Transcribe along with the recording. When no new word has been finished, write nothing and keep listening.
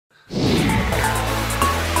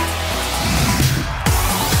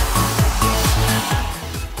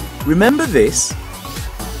Remember this?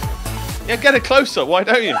 Yeah, get a close-up, why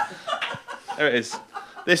don't you? There it is.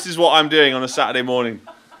 This is what I'm doing on a Saturday morning.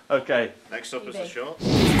 Okay. Next up is the shot.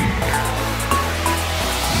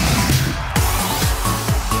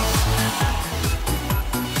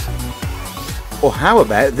 Or how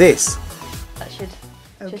about this? That should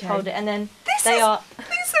hold it, and then These are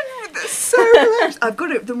so relaxed. I've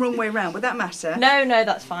got it the wrong way round. Would that matter? No,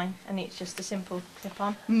 that's fine. And it's just a simple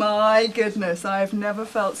clip-on. My goodness, I've never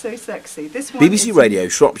felt so sexy. This one BBC Radio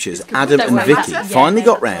Shropshire's Adam Don't and worry, Vicky that's- finally yeah,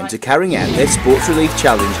 got that's round right. to carrying out their Sports Relief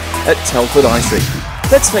Challenge at Telford Ice Rink.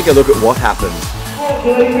 Let's take a look at what happened. A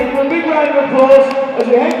big round of applause as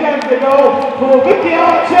we head down to the goal for Vicky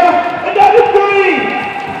Archer and Adam Green.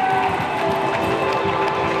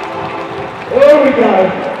 There we go.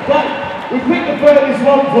 We picked the furthest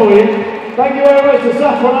one for you. Thank you very much to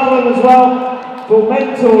Saffron Allen as well for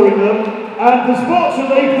mentoring them. And the Sports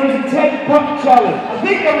Relief, there is a 10-puck challenge. I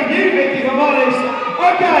think I'm with you, Vicky, if I'm honest.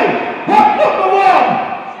 Okay, puck number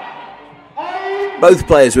 1. Both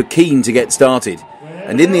players were keen to get started,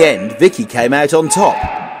 and in the end, Vicky came out on top.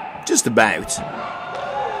 Just about.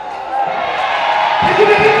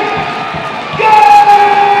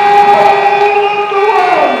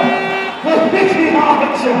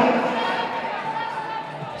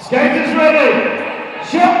 Skaters ready.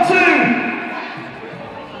 Shot 2.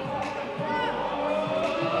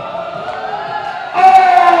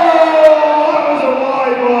 Oh, that was a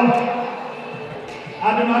wide one.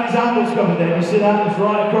 Adam had his ankles covered there. You see that? It was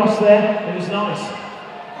right across there. It was nice.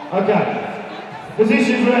 Okay.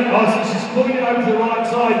 Positions ready. Oh, so she's pulling it over to the right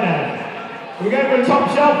side now. Are we going for a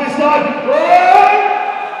top shelf this time?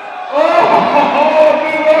 Oh,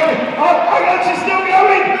 good work. Oh, hang on, she's still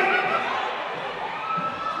going.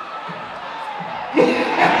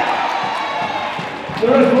 The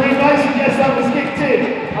referee may suggest that was kicked in.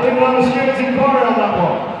 I think we'll have a student's inquiry on that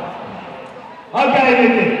one. Okay,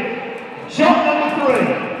 Vicky. Shot number 3.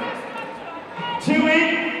 2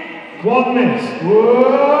 in, 1 miss.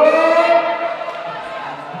 Whoa!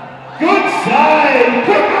 Good save!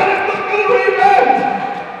 Quick, Adam, look for the rebound!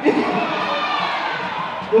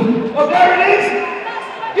 Oh, there it is!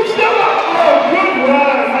 You've still got... Oh, good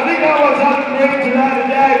work! I think that was Adam Green without a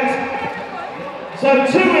doubt. So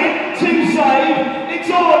 2 in, 2 save. It's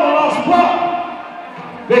all on the last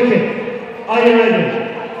puck. Vicky, are you ready?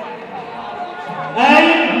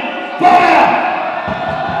 Aim, fire!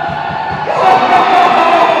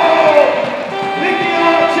 Vicky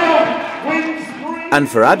Archer wins 3. And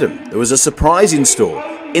for Adam, there was a surprise in store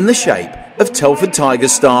in the shape of Telford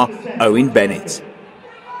Tigers star Owen Bennett.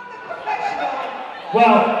 Well,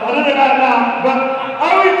 I don't know about that, but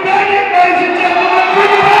Owen Bennett, ladies and gentlemen, bring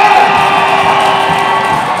him out!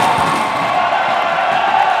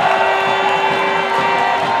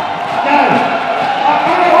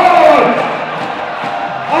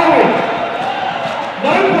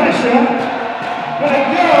 But a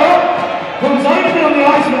girl who was only been on the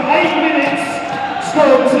ice for 8 minutes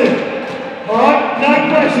scored 2. Alright, no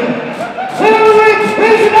pressure. Who wins?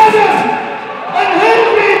 Here's another! And who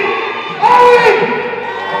wins? Owen!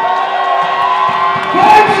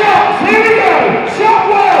 5 shots, here we go! Shot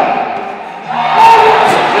well! Owen!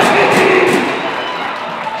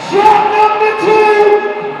 Shot number 2!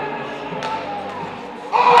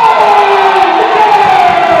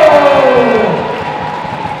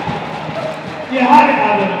 You had it,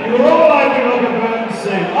 Adam. You were all over it like a burnt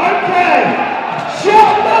suit. Okay!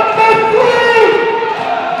 Shot number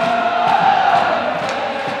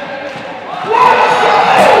 3! What a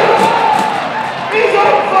save! He's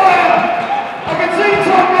on fire! I can see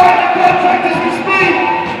Tom writing the contract as we speak.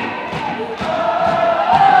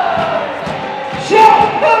 Shot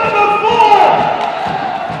number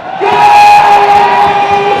 4!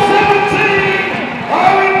 Goal! 17!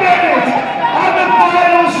 Owen Bennett! And the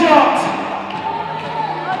final shot!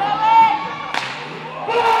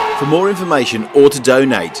 For more information or to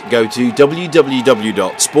donate, go to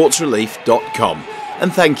www.sportsrelief.com.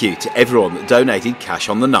 And thank you to everyone that donated cash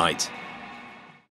on the night.